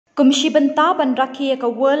shibynta ban rakhe ka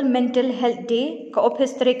World Mental Health Day ka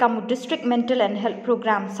ophis treikam District Mental and Health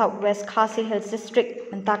Program South West Khasi Hills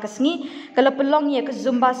District Bynta kasngi kalapulong ye ka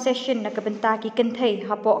Zumba Session na ka Bynta ki Kynthei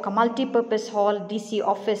hapoh ka Multipurpose Hall DC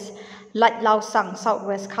Office Laitlawsang South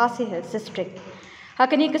West Khasi Hills District.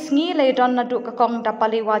 Hakani kasngi laydon naduh ka kong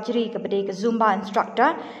Dapalei Warjri ka bade ka Zumba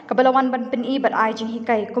Instructor ka balawan ban pyni bat ai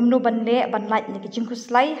jinghikai kumno ban le ban Lait ni ki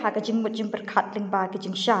Jingkhuslai jingmut lyngba ki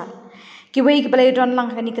jingshad. Kiwei Kaba donlang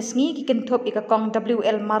hakani kasngi ki Kynthop ika kong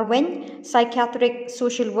WL Marwen Psychiatric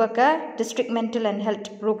Social Worker District Mental and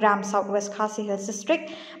Health Program South West Khasi Hills District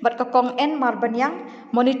bat ka kong N Marbanyang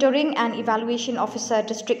Monitoring and Evaluation Officer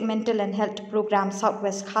District Mental and Health Program South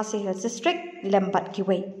West Khasi Hills District lembat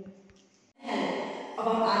Kiwei.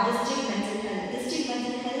 About our district mental health. District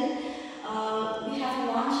mental health, we have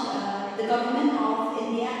launched the government of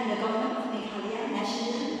India and the government of Meghalaya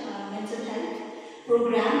National Mental Health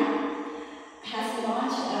Program has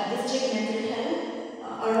launched district mental health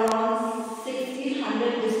around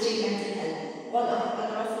 1,600 district mental health all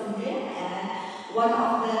across India. One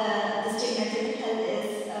of the district mental health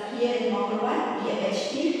is here in Mongolwat,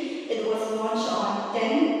 Dm&Hp. It was launched on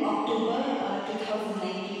 10 October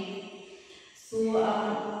 2019. So,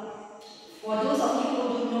 for those of you who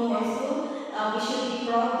don't know also, we should be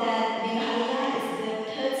proud that Meghalaya is the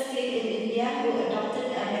third state in India who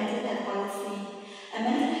adopted a mental health policy. A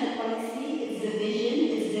mental health policy is the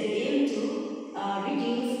vision, is the aim to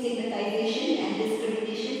reduce stigmatization and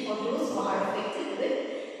discrimination for those who are affected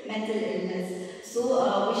with mental illness. So,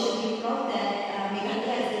 we should be proud that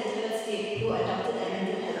Meghalaya is the third state who adopted a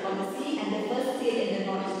mental health policy and the first state in the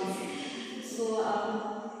northeast. So,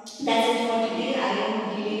 that's it for today. I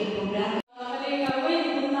won't delay the program.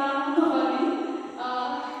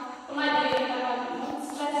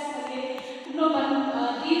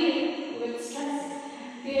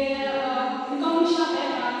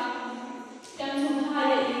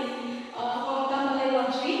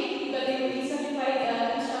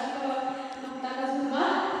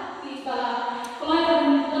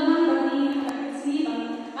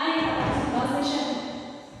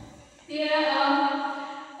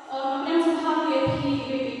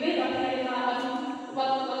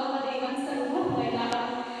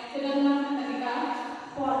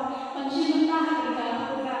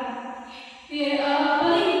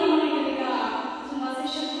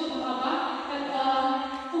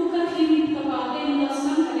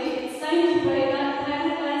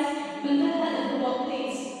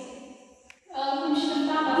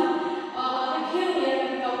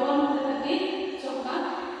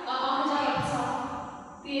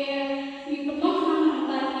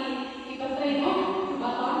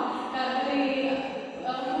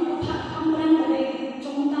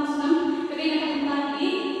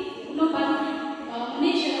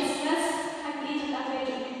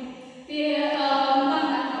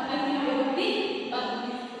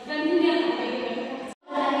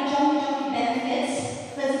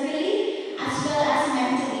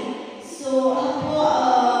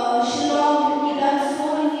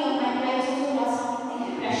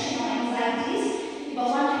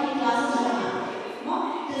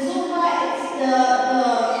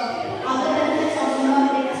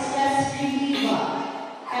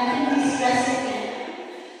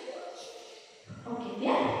 Okay,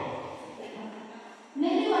 yeah.